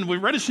helping,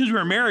 right as soon as we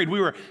were married,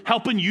 we were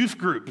helping youth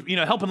group,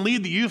 helping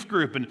lead the youth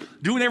group and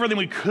doing everything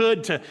we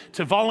could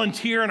to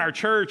volunteer in our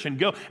church and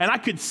go. And I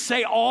could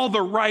say all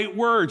the right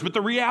words. But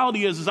the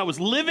reality is I was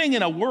living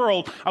in a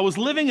world, I was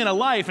living in a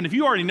life, and if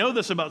you already know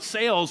this about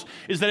sales,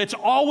 is that it's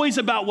always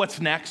about what's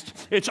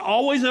next. It's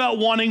always about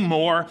wanting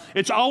more.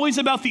 It's always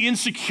about the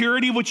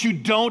insecurity of what you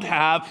don't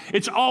have.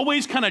 It's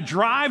always kind of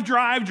drive.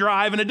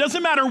 And it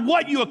doesn't matter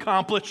what you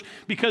accomplish,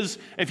 because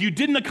if you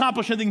didn't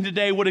accomplish anything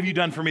today, what have you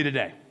done for me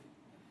today?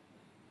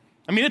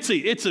 I mean, it's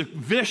a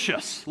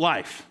vicious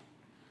life.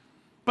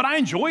 But I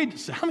enjoyed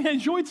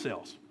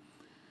sales.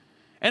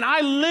 And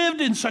I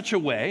lived in such a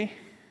way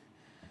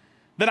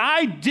that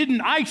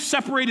I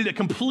separated it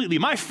completely.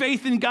 My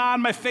faith in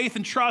God, my faith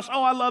and trust.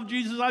 Oh, I love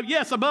Jesus.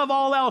 Yes, above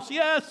all else.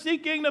 Yes,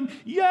 seek kingdom.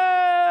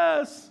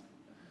 Yes.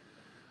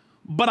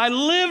 But I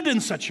lived in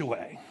such a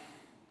way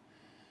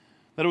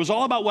that it was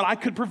all about what I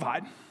could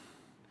provide.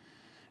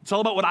 It's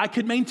all about what I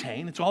could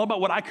maintain. It's all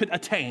about what I could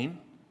attain.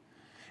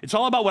 It's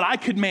all about what I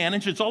could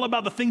manage. It's all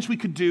about the things we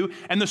could do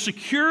and the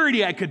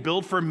security I could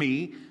build for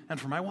me and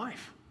for my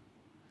wife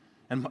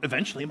and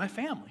eventually my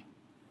family.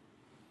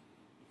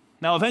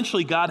 Now,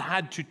 eventually, God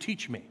had to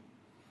teach me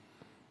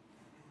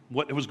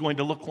what it was going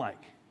to look like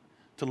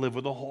to live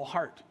with a whole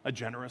heart, a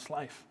generous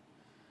life.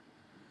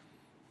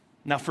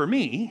 Now, for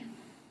me,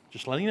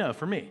 just letting you know,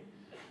 for me,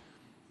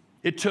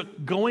 it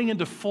took going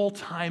into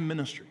full-time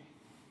ministry,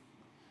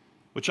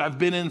 which I've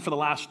been in for the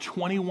last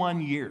 21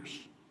 years,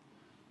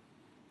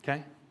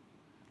 okay?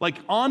 Like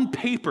on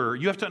paper,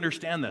 you have to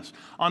understand this.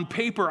 On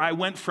paper, I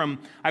went from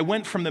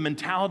the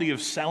mentality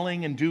of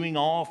selling and doing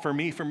all for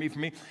me,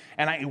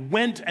 and I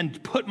went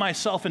and put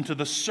myself into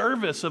the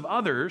service of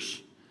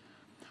others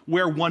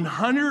where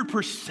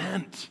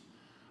 100%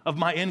 of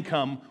my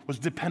income was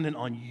dependent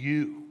on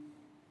you,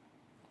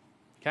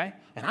 okay?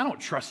 And I don't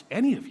trust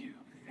any of you.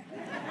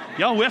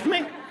 Y'all with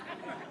me?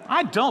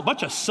 I don't.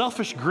 Bunch of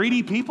selfish,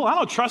 greedy people. I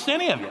don't trust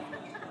any of you.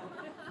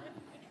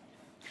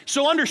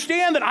 So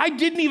understand that I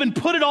didn't even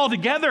put it all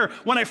together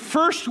when I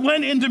first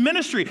went into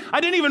ministry.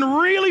 I didn't even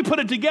really put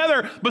it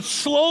together, but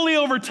slowly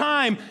over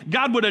time,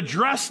 God would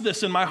address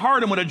this in my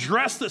heart and would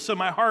address this in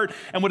my heart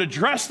and would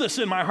address this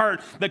in my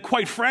heart that,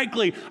 quite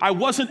frankly, I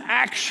wasn't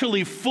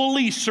actually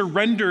fully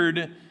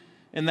surrendered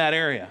in that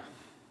area.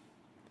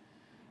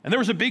 And there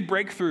was a big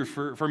breakthrough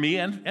for me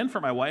and for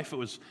my wife. It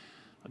was,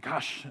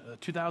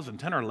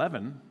 2010 or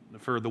 11.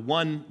 For the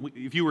one,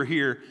 if you were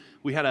here,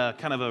 we had a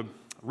kind of a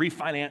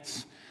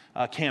refinance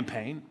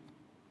campaign,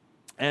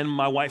 and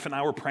my wife and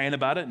I were praying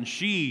about it, and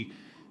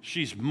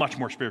she's much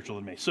more spiritual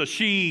than me. So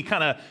she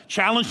kind of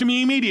challenged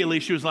me immediately.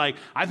 She was like,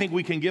 I think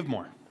we can give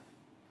more.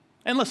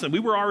 And listen, we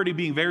were already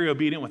being very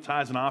obedient with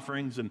tithes and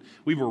offerings, and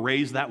we were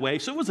raised that way,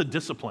 so it was a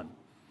discipline.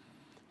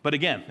 But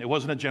again, it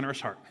wasn't a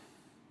generous heart.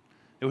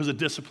 It was a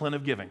discipline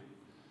of giving,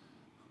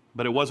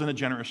 but it wasn't a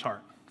generous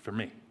heart for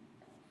me.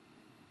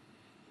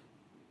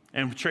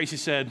 And Tracy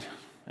said,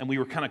 and we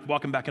were kind of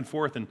walking back and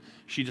forth, and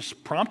she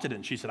just prompted it,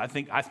 and she said,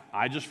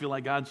 I just feel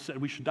like God said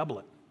we should double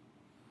it.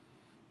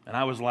 And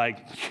I was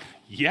like,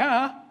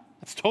 yeah,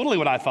 that's totally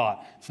what I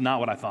thought. It's not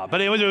what I thought, but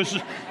it was just,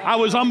 I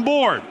was on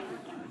board.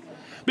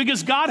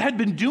 Because God had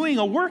been doing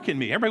a work in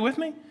me. Everybody with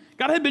me?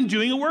 God had been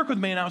doing a work with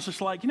me, and I was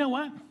just like, you know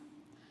what?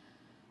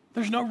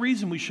 There's no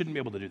reason we shouldn't be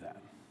able to do that.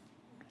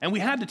 And we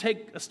had to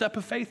take a step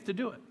of faith to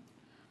do it.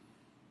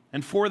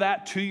 And for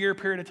that 2-year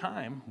period of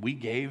time, we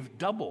gave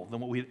double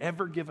than what we had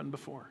ever given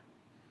before.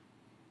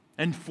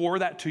 And for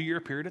that 2-year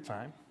period of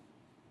time,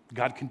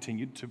 God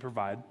continued to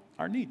provide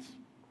our needs.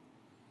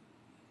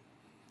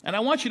 And I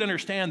want you to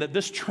understand that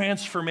this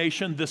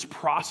transformation, this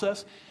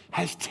process,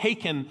 has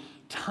taken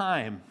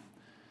time.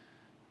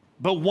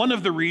 But one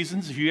of the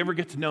reasons, if you ever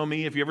get to know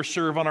me, if you ever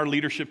serve on our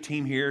leadership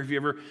team here, if you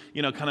ever,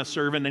 kind of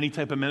serve in any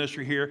type of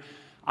ministry here,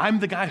 I'm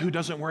the guy who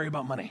doesn't worry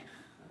about money.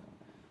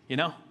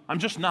 I'm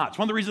just not. It's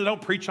one of the reasons I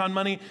don't preach on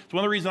money. It's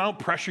one of the reasons I don't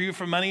pressure you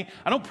for money.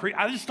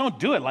 I just don't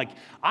do it. Like,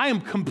 I am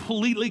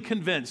completely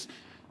convinced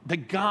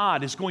that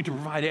God is going to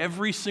provide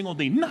every single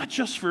need, not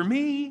just for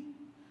me,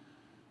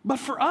 but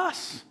for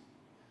us.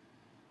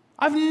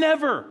 I've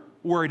never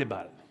worried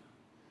about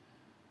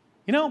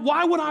it.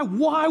 Why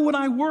would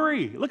I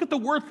worry? Look at the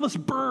worthless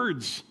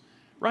birds,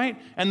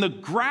 right? And the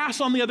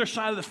grass on the other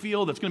side of the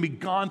field that's going to be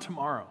gone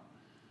tomorrow.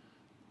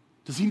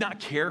 Does he not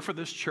care for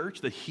this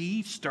church that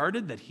he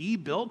started, that he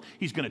built?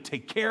 He's going to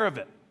take care of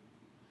it.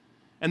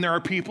 And there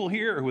are people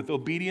here with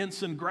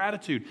obedience and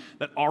gratitude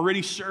that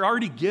already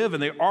give,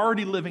 and they're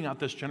already living out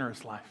this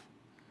generous life.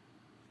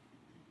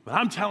 But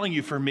I'm telling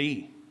you, for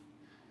me,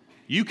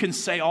 you can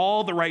say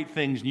all the right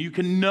things, and you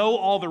can know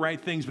all the right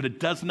things, but it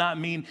does not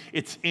mean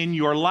it's in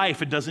your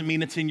life. It doesn't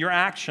mean it's in your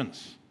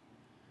actions.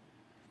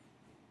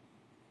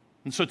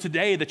 And so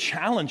today, the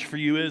challenge for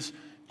you is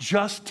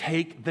just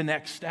take the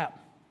next step.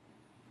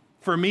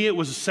 For me, it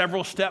was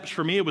several steps.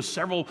 For me, it was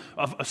several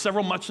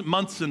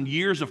months and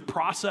years of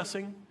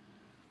processing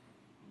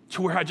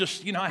to where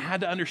I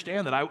had to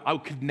understand that I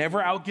could never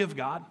outgive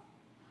God.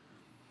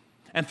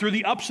 And through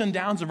the ups and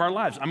downs of our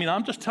lives,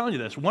 I'm just telling you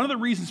this. One of the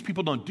reasons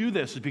people don't do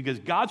this is because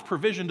God's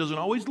provision doesn't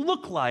always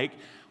look like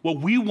what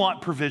we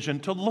want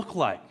provision to look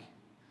like.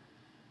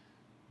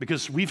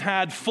 Because we've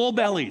had full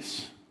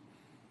bellies,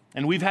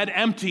 and we've had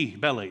empty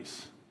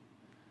bellies,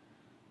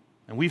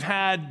 and we've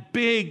had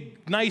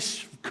big,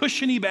 nice,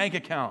 cushiony bank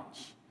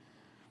accounts,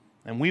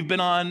 and we've been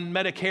on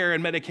Medicare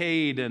and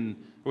Medicaid,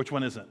 and which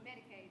one is it?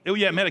 Medicaid. Oh,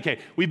 yeah, Medicaid.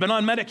 We've been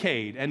on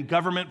Medicaid and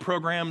government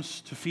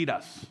programs to feed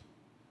us.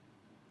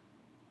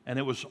 And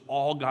it was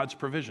all God's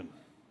provision.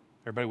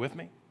 Everybody with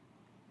me?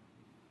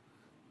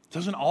 It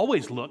doesn't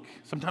always look.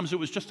 Sometimes it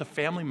was just a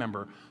family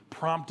member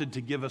prompted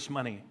to give us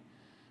money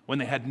when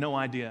they had no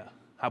idea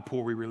how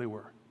poor we really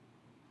were.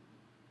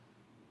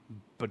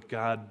 But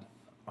God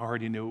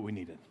already knew what we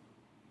needed.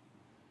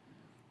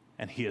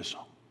 And He has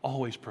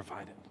always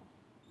provided.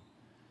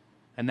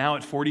 And now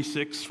at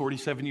 46,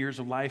 47 years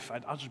of life,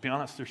 I'll just be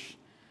honest, there's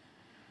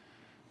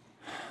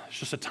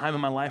just a time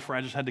in my life where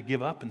I just had to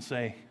give up and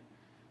say,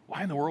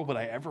 why in the world would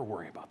I ever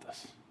worry about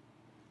this?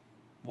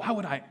 Why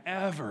would I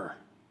ever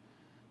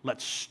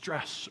let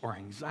stress or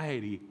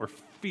anxiety or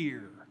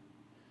fear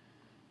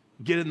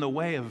get in the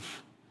way of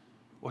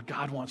what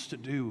God wants to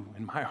do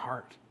in my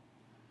heart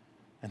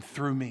and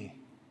through me?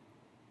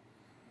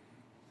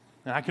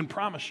 And I can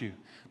promise you,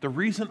 the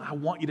reason I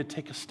want you to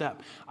take a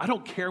step, I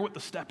don't care what the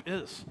step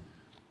is.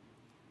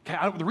 Okay,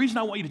 the reason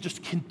I want you to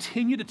just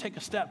continue to take a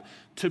step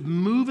to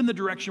move in the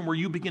direction where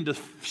you begin to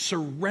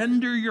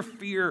surrender your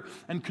fear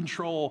and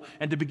control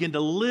and to begin to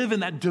live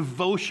in that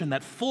devotion,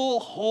 that full,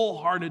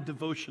 wholehearted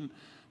devotion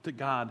to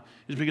God,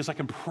 is because I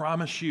can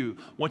promise you,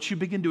 once you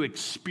begin to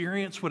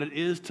experience what it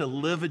is to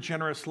live a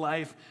generous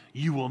life,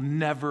 you will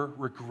never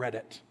regret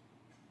it.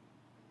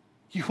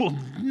 You will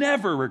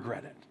never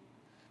regret it.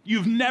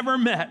 You've never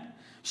met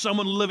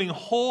someone living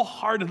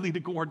wholeheartedly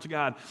towards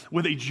God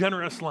with a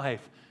generous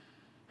life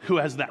who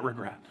has that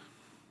regret.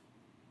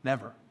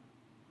 Never.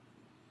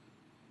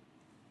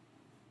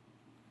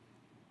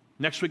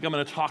 Next week, I'm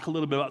going to talk a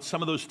little bit about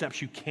some of those steps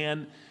you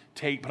can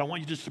take, but I want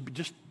you just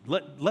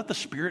let the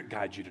Spirit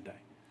guide you today.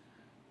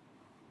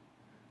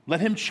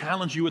 Let Him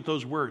challenge you with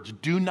those words.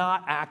 Do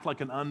not act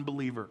like an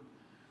unbeliever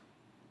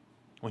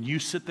when you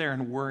sit there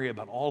and worry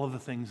about all of the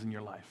things in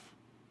your life.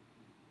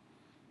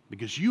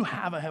 Because you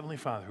have a Heavenly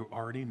Father who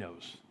already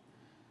knows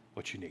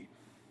what you need.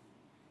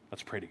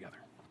 Let's pray together.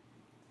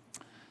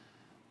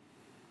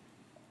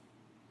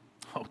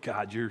 Oh,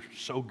 God, you're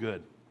so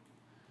good.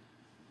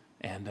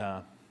 And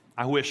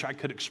I wish I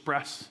could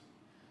express,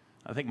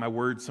 I think my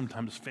words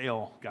sometimes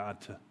fail,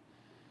 God, to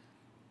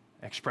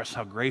express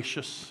how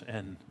gracious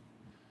and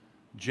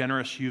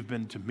generous you've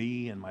been to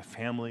me and my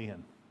family,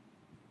 and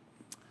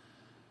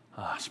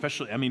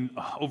especially,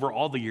 over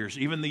all the years,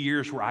 even the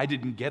years where I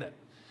didn't get it,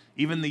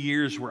 even the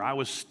years where I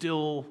was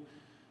still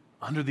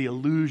under the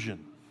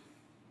illusion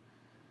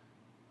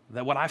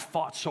that what I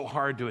fought so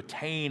hard to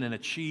attain and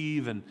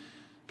achieve, and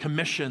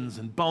commissions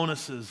and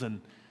bonuses and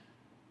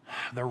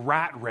the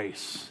rat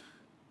race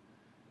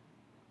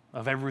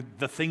of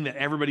the thing that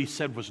everybody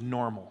said was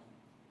normal.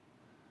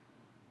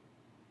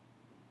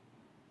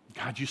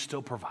 God, you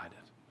still provided.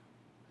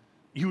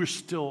 You were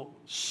still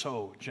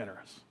so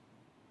generous.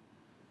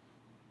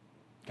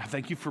 God,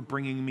 thank you for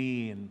bringing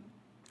me and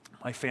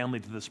my family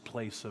to this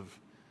place of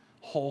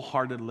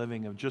wholehearted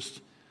living, of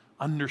just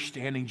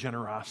understanding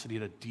generosity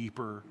at a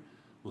deeper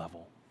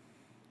level.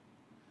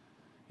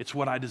 It's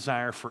what I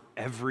desire for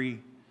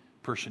every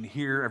person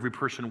here, every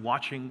person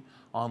watching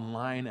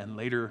online and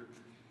later,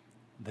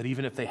 that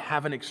even if they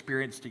haven't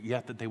experienced it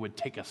yet, that they would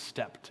take a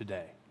step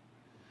today.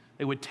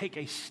 They would take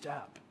a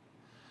step.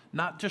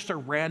 Not just a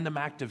random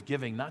act of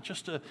giving, not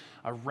just a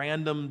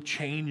random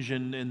change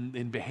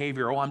in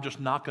behavior. Oh, I'm just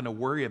not going to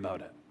worry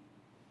about it.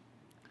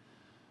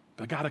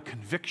 But God, a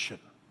conviction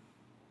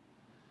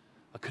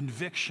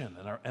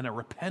and a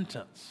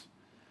repentance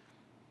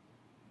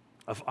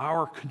of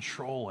our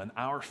control and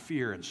our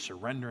fear and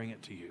surrendering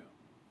it to you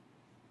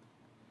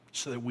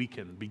so that we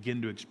can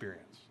begin to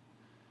experience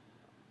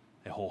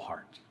a whole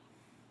heart.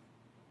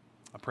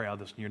 I pray all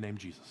this in your name,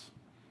 Jesus.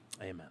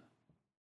 Amen.